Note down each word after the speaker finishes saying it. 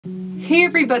Hey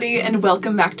everybody, and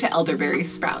welcome back to Elderberry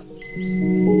Sprout.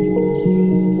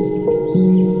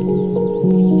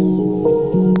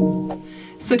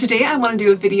 So today I want to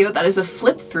do a video that is a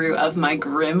flip through of my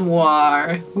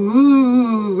grimoire.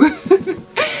 Ooh!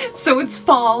 So it's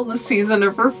fall, the season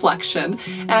of reflection,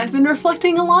 and I've been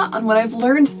reflecting a lot on what I've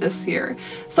learned this year.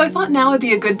 So I thought now would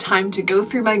be a good time to go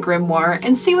through my grimoire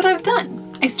and see what I've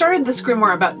done. I started this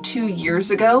grimoire about 2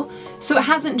 years ago, so it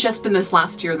hasn't just been this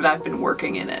last year that I've been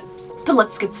working in it. But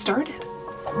let's get started.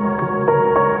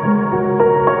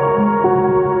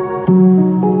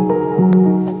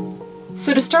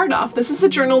 So to start off, this is a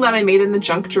journal that I made in the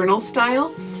junk journal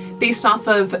style, based off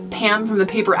of Pam from the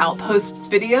Paper Outpost's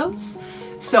videos.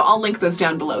 So I'll link those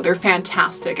down below. They're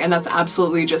fantastic, and that's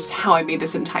absolutely just how I made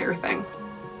this entire thing.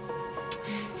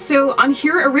 So on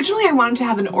here, originally I wanted to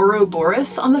have an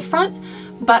Ouroboros on the front,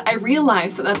 but I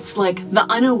realized that that's like the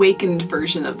unawakened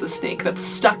version of the snake that's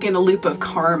stuck in a loop of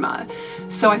karma.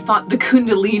 So I thought the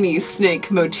Kundalini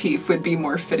snake motif would be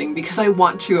more fitting because I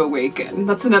want to awaken.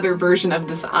 That's another version of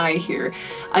this eye here,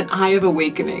 an eye of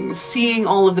awakening, seeing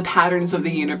all of the patterns of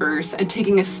the universe and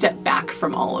taking a step back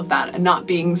from all of that and not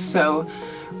being so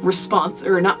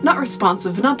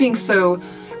not being so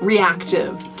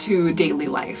reactive to daily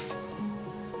life.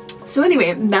 So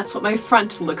anyway, that's what my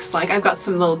front looks like. I've got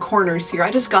some little corners here.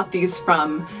 I just got these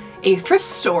from a thrift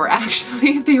store,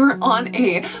 actually. They were on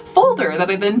a folder that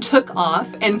I then took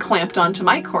off and clamped onto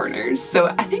my corners.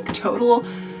 So I think total,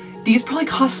 these probably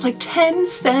cost like 10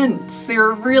 cents. They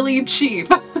were really cheap.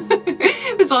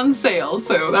 It was on sale,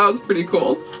 so that was pretty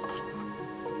cool.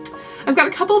 I've got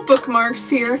a couple of bookmarks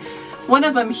here. One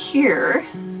of them here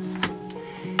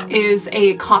is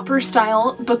a copper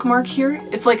style bookmark here.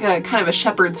 It's like a kind of a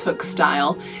shepherd's hook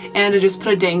style, and I just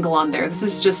put a dangle on there. This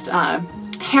is just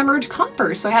hammered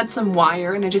copper, so I had some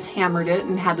wire and I just hammered it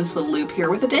and had this little loop here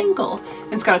with a dangle.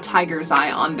 And it's got a tiger's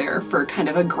eye on there for kind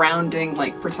of a grounding,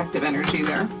 like protective energy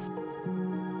there.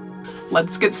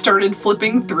 Let's get started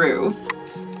flipping through.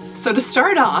 So to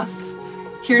start off,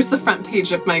 here's the front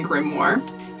page of my grimoire.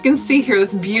 You can see here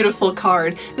this beautiful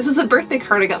card. This is a birthday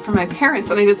card I got from my parents,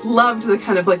 and I just loved the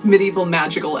kind of like medieval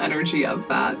magical energy of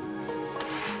that.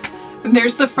 And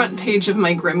there's the front page of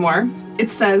my grimoire.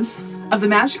 It says, "Of the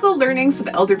magical learnings of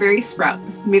Elderberry Sprout,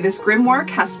 may this grimoire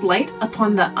cast light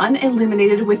upon the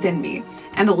unilluminated within me,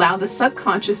 and allow the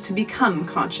subconscious to become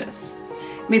conscious.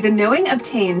 May the knowing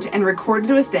obtained and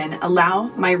recorded within allow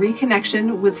my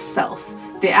reconnection with self,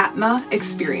 the Atma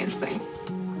experiencing."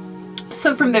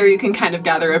 So from there you can kind of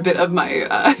gather a bit of my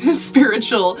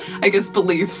spiritual, I guess,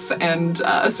 beliefs and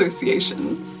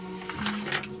associations.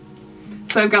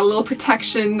 So I've got a little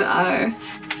protection,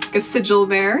 like a sigil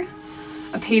there,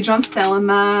 a page on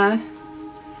Thelema,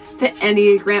 the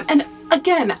Enneagram, and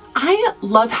again, I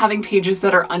love having pages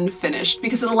that are unfinished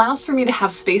because it allows for me to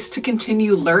have space to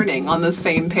continue learning on the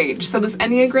same page. So this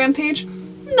Enneagram page,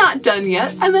 not done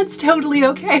yet, and that's totally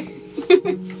okay.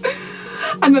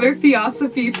 Another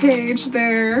Theosophy page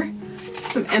there,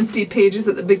 some empty pages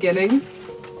at the beginning.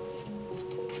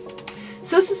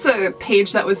 So this is a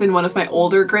page that was in one of my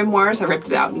older grimoires. I ripped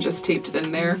it out and just taped it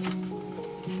in there,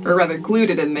 or rather glued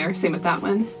it in there, same with that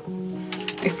one.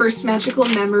 My first magical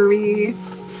memory.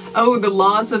 Oh, the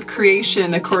laws of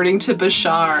creation according to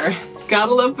Bashar.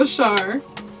 Gotta love Bashar.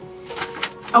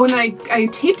 Oh, and I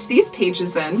taped these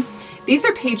pages in. These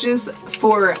are pages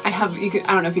for, I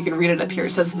don't know if you can read it up here.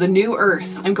 It says the new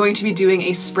earth. I'm going to be doing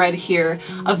a spread here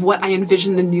of what I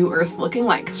envision the new earth looking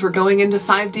like, because we're going into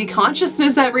 5D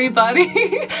consciousness, everybody.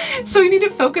 So we need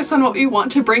to focus on what we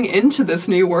want to bring into this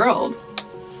new world.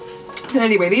 But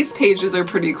anyway, these pages are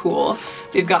pretty cool.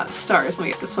 They've got stars. Let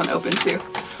me get this one open too.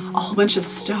 A whole bunch of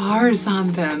stars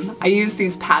on them. I used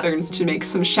these patterns to make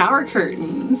some shower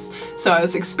curtains. So I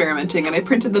was experimenting and I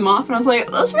printed them off and I was like,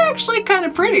 those are actually kind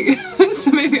of pretty.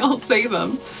 So maybe I'll save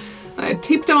them. And I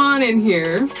taped them on in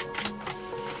here.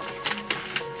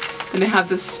 And I have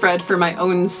this spread for my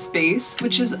own space,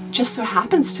 which is just so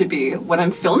happens to be what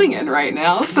I'm filming in right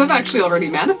now. So I've actually already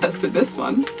manifested this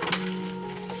one.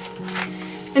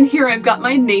 And here I've got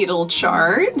my natal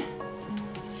chart.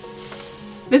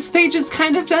 This page is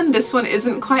kind of done, this one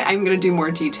isn't quite. I'm gonna do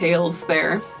more details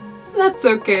there. That's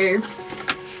okay.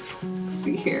 Let's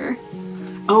see here.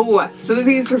 Oh, so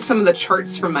these are some of the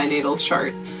charts from my natal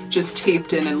chart, just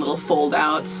taped in little fold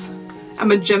outs.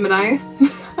 I'm a Gemini,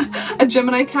 a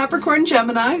Gemini, Capricorn,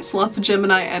 Gemini, so lots of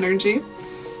Gemini energy.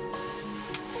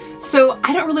 So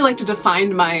I don't really like to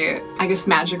define my, I guess,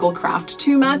 magical craft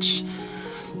too much,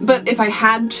 but if I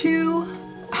had to,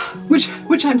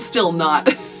 which I'm still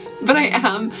not, but I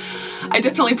am. I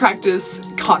definitely practice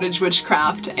cottage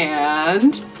witchcraft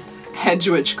and hedge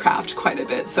witchcraft quite a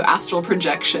bit, so astral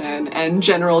projection and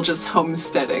general just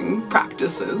homesteading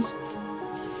practices.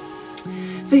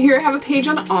 So here I have a page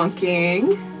on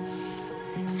Anking.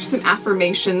 There's some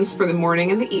affirmations for the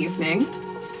morning and the evening.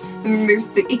 And then there's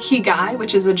the Ikigai,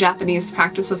 which is a Japanese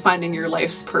practice of finding your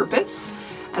life's purpose.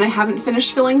 And I haven't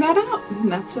finished filling that out,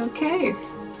 and that's okay.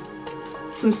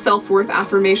 Some self-worth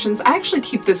affirmations. I actually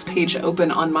keep this page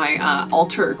open on my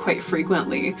altar quite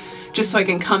frequently, just so I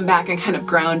can come back and kind of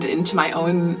ground into my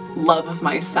own love of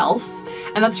myself.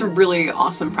 And that's a really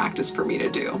awesome practice for me to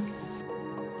do.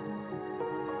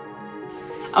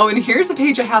 Oh, and here's a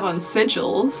page I have on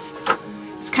sigils.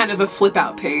 It's kind of a flip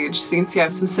out page, so you can see I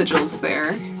have some sigils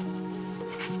there.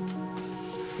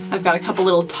 I've got a couple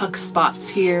little tuck spots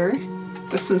here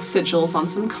with some sigils on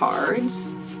some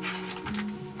cards.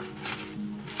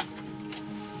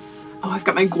 Oh, I've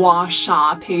got my gua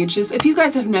sha pages. If you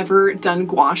guys have never done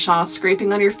gua sha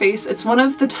scraping on your face, it's one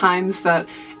of the times that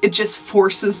it just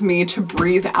forces me to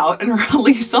breathe out and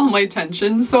release all my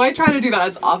tension. So I try to do that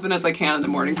as often as I can in the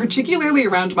morning, particularly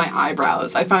around my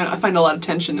eyebrows. I find a lot of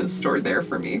tension is stored there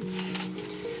for me.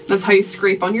 That's how you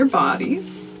scrape on your body.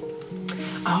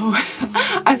 Oh,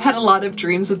 I've had a lot of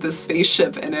dreams with this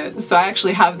spaceship in it, so I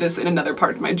actually have this in another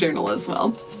part of my journal as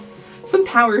well. Some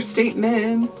power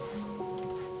statements.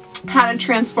 How to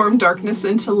transform darkness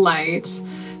into light.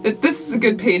 This is a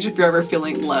good page if you're ever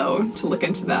feeling low, to look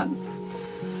into that.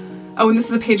 Oh, and this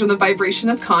is a page on the vibration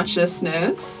of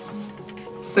consciousness.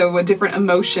 So what different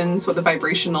emotions, what the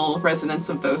vibrational resonance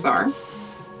of those are.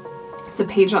 It's a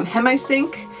page on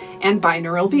hemisync and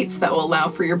binaural beats that will allow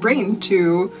for your brain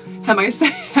to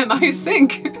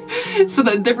hemisync so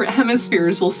that different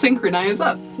hemispheres will synchronize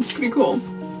up. It's pretty cool.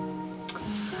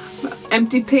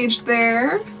 Empty page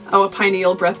there. Oh, a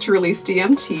pineal breath to release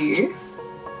DMT.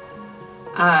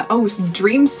 Oh,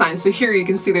 dream signs. So here you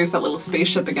can see there's that little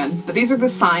spaceship again. But these are the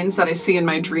signs that I see in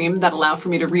my dream that allow for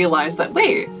me to realize that,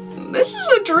 wait, this is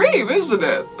a dream, isn't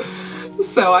it?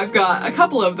 So I've got a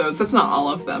couple of those. That's not all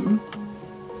of them.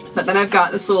 But then I've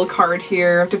got this little card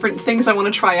here of different things I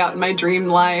want to try out in my dream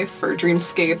life or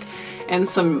dreamscape, and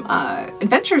some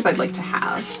adventures I'd like to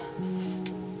have.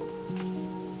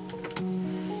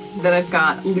 Then I've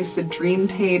got lucid dream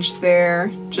page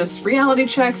there, just reality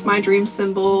checks, my dream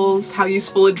symbols, how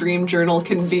useful a dream journal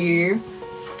can be.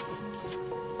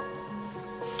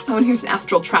 Oh, and here's an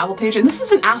astral travel page, and this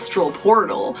is an astral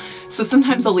portal. So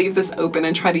sometimes I'll leave this open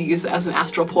and try to use it as an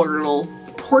astral portal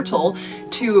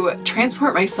to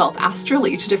transport myself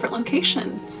astrally to different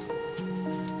locations.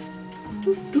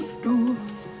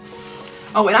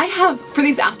 Oh, and I have, for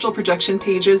these astral projection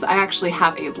pages, I actually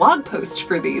have a blog post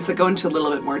for these that go into a little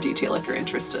bit more detail if you're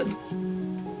interested.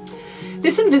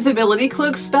 This invisibility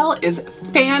cloak spell is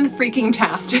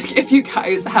fan-freaking-tastic if you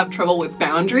guys have trouble with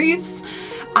boundaries.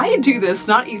 I do this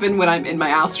not even when I'm in my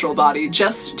astral body,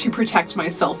 just to protect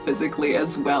myself physically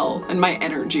as well, and my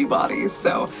energy body,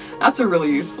 so that's a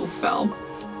really useful spell.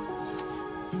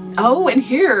 Oh, and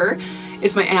here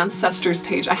is my ancestors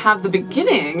page. I have the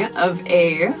beginning of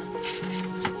a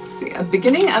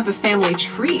family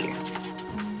tree.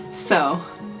 So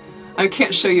I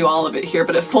can't show you all of it here,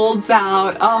 but it folds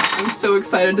out. Oh, I'm so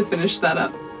excited to finish that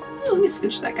up. Oh, let me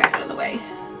scooch that guy out of the way.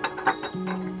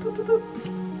 Boop, boop, boop.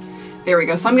 There we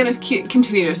go. So I'm going to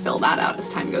continue to fill that out as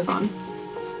time goes on.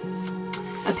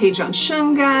 A page on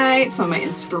Shungite, some of my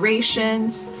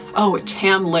inspirations. Oh,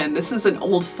 Tamlin. This is an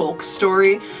old folk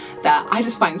story that I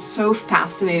just find so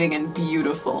fascinating and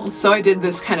beautiful. So I did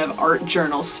this kind of art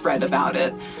journal spread about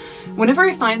it. Whenever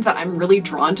I find that I'm really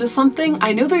drawn to something,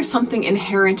 I know there's something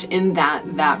inherent in that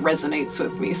resonates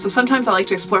with me. So sometimes I like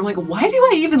to explore, I'm like, why do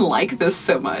I even like this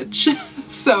so much?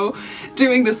 So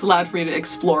doing this allowed for me to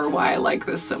explore why I like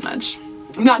this so much.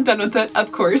 I'm not done with it,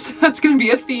 of course. That's going to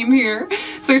be a theme here.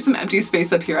 So there's some empty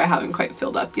space up here I haven't quite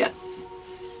filled up yet.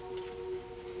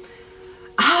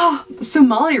 Ah, so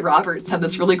Molly Roberts had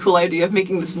this really cool idea of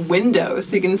making this window.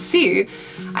 So you can see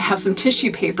I have some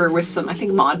tissue paper with some, I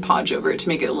think, Mod Podge over it to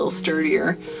make it a little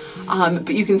sturdier.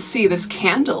 But you can see this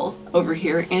candle over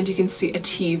here, and you can see a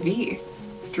TV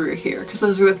through here, because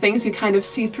those are the things you kind of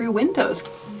see through windows.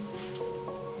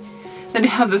 Then I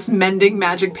have this mending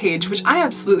magic page, which I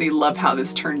absolutely love how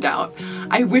this turned out.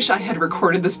 I wish I had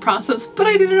recorded this process, but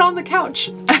I did it on the couch,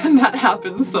 and that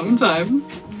happens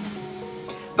sometimes.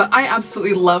 But I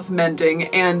absolutely love mending,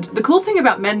 and the cool thing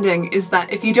about mending is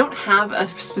that if you don't have a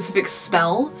specific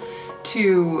spell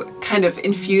to kind of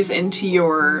infuse into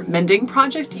your mending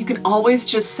project, you can always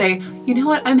just say, you know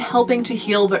what, I'm helping to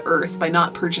heal the earth by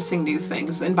not purchasing new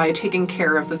things and by taking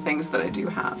care of the things that I do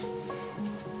have.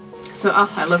 So,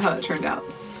 oh, I love how that turned out.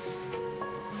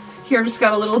 Here I've just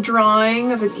got a little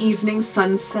drawing of an evening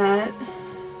sunset.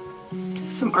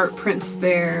 Some art prints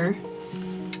there.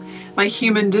 My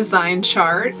human design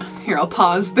chart. Here, I'll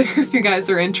pause there if you guys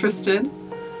are interested.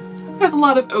 I have a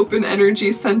lot of open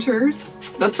energy centers.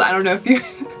 I don't know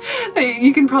if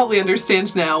you can probably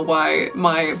understand now why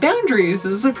my boundaries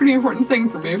is a pretty important thing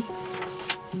for me.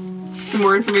 Some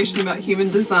more information about human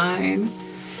design.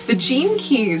 The gene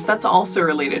keys, that's also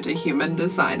related to human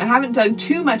design. I haven't dug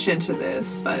too much into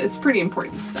this, but it's pretty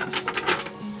important stuff.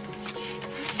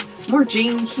 More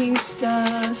gene key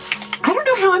stuff. I don't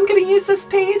know how I'm going to use this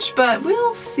page, but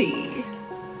we'll see.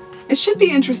 It should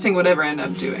be interesting whatever I end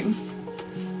up doing.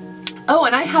 Oh,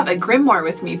 and I have a Grimoire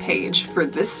with me page for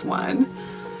this one.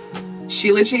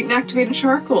 Shilajit and activated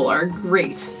charcoal are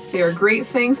great. They are great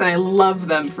things and I love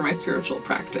them for my spiritual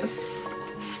practice.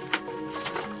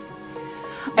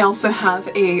 I also have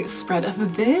a spread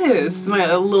of this,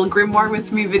 my little Grimoire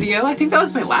with me video. I think that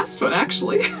was my last one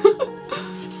actually.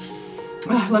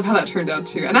 I love how that turned out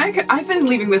too. And I've been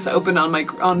leaving this open on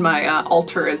my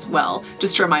altar as well,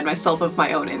 just to remind myself of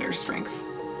my own inner strength.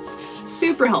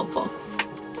 Super helpful.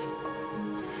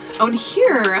 Oh, and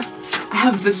here I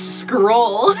have this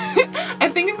scroll. I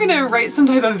think I'm gonna write some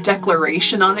type of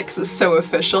declaration on it because it's so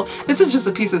official. This is just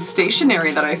a piece of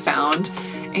stationery that I found,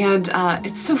 and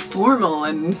it's so formal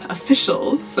and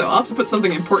official, so I'll have to put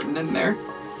something important in there.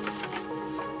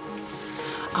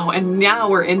 Oh, and now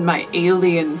we're in my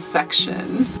alien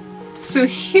section. So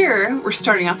here we're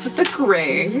starting off with the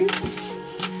grays,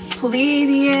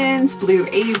 Pleiadians, blue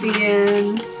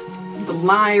avians, the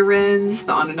Lyrans,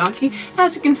 the Anunnaki.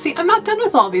 As you can see, I'm not done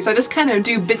with all these. I just kind of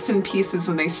do bits and pieces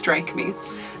when they strike me.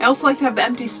 I also like to have the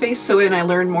empty space so when I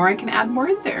learn more, I can add more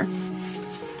in there.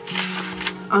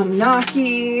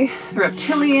 Anunnaki, the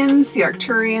Reptilians, the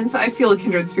Arcturians. I feel a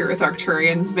kindred spirit with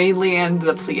Arcturians mainly, and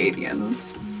the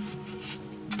Pleiadians.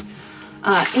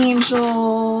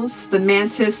 Angels, the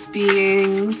Mantis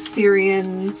beings,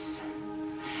 Syrians.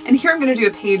 And here I'm going to do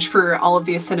a page for all of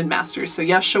the Ascended Masters, so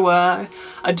Yeshua,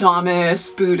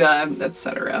 Adamus, Buddha,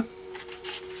 etc.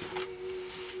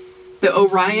 The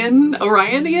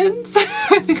Orionians?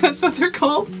 I think that's what they're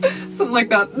called. Something like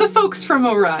that. The folks from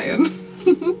Orion.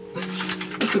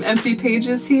 Some empty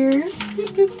pages here.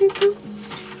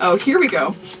 Oh, here we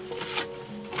go.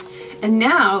 And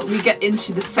now we get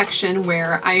into the section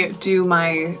where I do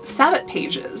my Sabbath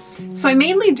pages. So I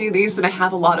mainly do these when I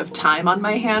have a lot of time on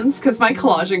my hands because my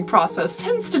collaging process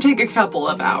tends to take a couple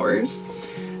of hours.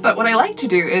 But what I like to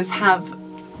do is have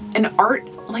an art,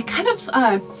 like kind of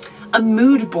a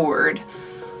mood board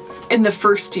in the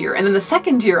first year. And then the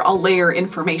second year I'll layer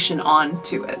information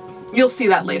onto it. You'll see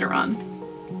that later on.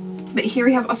 But here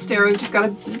we have Austero, we've just got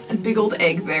a big old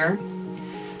egg there.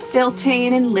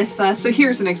 Beltane and Litha. So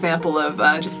here's an example of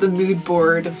just the mood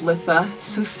board of Litha.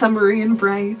 So summery and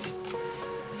bright.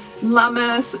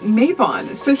 Lammas,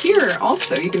 Mabon. So here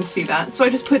also you can see that. So I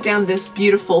just put down this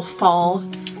beautiful fall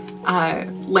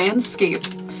landscape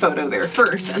photo there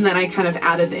first, and then I kind of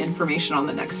added the information on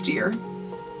the next year.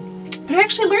 But I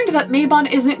actually learned that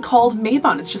Mabon isn't called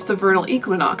Mabon, it's just the vernal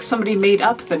equinox. Somebody made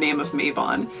up the name of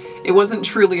Mabon. It wasn't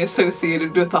truly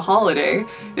associated with the holiday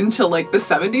until like the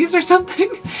 70s or something,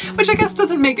 which I guess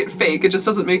doesn't make it fake, it just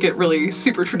doesn't make it really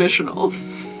super traditional.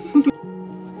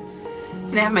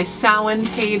 And I have my Samhain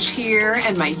page here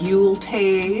and my Yule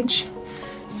page.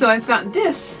 So I've got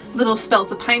this little spell,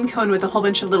 it's a pine cone with a whole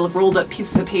bunch of little rolled up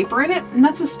pieces of paper in it, and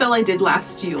that's a spell I did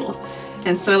last Yule.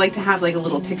 And so I like to have like a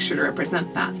little picture to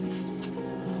represent that.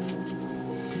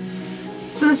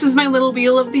 So this is my little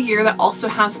wheel of the year that also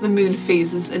has the moon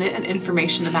phases in it and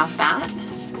information about that.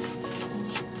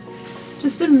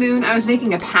 Just a moon. I was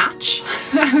making a patch.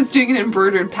 I was doing an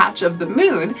embroidered patch of the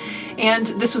moon, and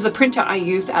this was a printout I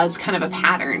used as kind of a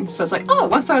pattern. So I was like, oh,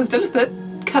 once I was done with it,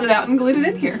 cut it out and glued it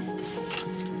in here.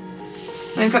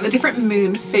 And I've got the different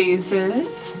moon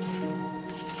phases.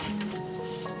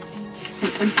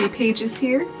 Some empty pages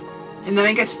here. And then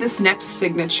I get to this next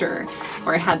signature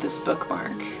where I had this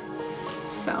bookmark.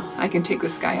 So I can take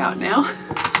this guy out now.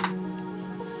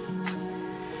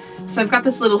 So I've got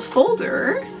this little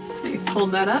folder. Let me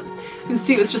fold that up. You can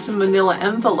see it was just a manila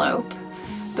envelope,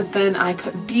 but then I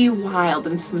put Be Wild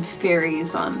and some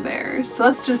fairies on there. So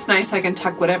that's just nice. I can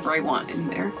tuck whatever I want in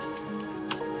there.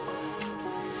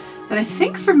 And I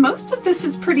think for most of this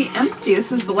is pretty empty.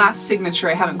 This is the last signature.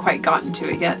 I haven't quite gotten to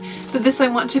it yet. But this I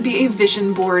want to be a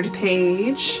vision board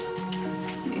page.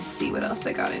 Let me see what else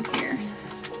I got in here.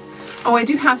 Oh, I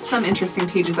do have some interesting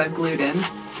pages I've glued in.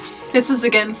 This was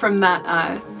again from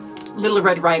that Little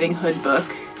Red Riding Hood book.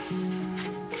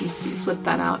 You can see, flip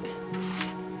that out.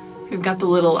 We've got the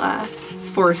little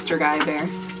forester guy there.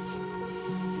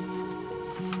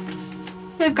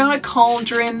 I've got a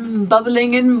cauldron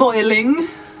bubbling and boiling.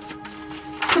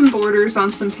 Some borders on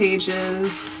some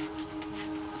pages.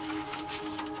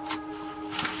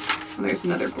 And there's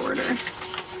another border.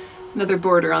 Another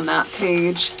border on that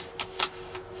page.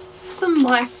 Some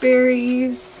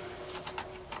blackberries.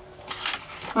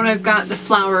 And I've got the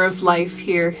flower of life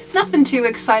here. Nothing too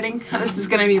exciting. This is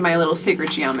going to be my little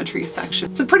sacred geometry section.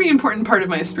 It's a pretty important part of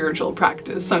my spiritual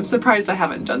practice, so I'm surprised I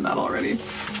haven't done that already.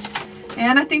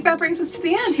 And I think that brings us to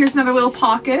the end. Here's another little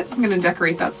pocket. I'm going to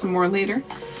decorate that some more later.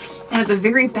 And at the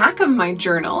very back of my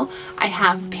journal, I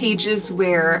have pages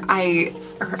where I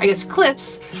guess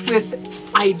clips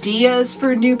with ideas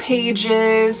for new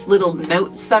pages, little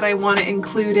notes that I want to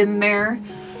include in there.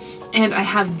 And I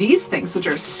have these things, which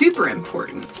are super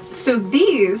important. So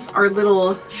these are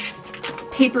little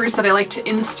papers that I like to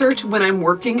insert when I'm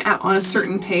working on a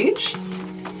certain page.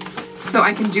 So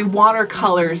I can do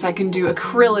watercolors, I can do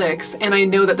acrylics, and I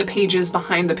know that the pages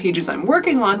behind the pages I'm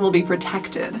working on will be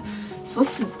protected. So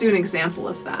let's do an example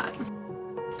of that.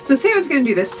 So say I was going to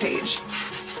do this page.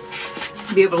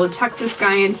 Be able to tuck this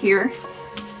guy in here,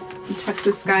 and tuck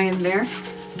this guy in there.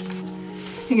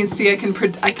 You can see I can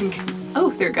oh,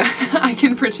 there we go. I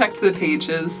can protect the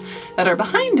pages that are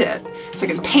behind it. So I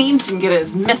can paint and get it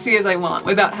as messy as I want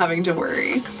without having to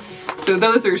worry. So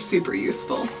those are super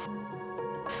useful.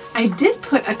 I did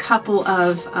put a couple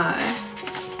of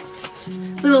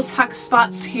little tuck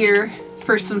spots here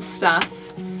for some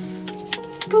stuff.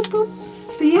 Boop, boop.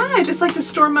 But yeah, I just like to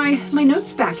store my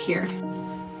notes back here.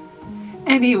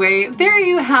 Anyway, there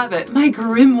you have it, my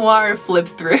grimoire flip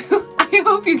through. I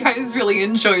hope you guys really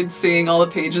enjoyed seeing all the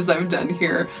pages I've done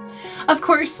here. Of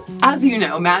course, as you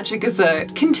know, magic is a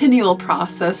continual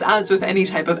process, as with any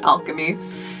type of alchemy.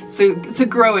 So it's a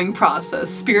growing process.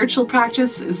 Spiritual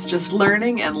practice is just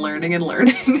learning and learning and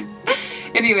learning.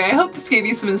 Anyway, I hope this gave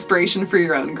you some inspiration for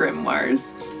your own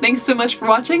grimoires. Thanks so much for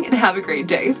watching and have a great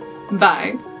day.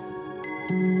 Bye.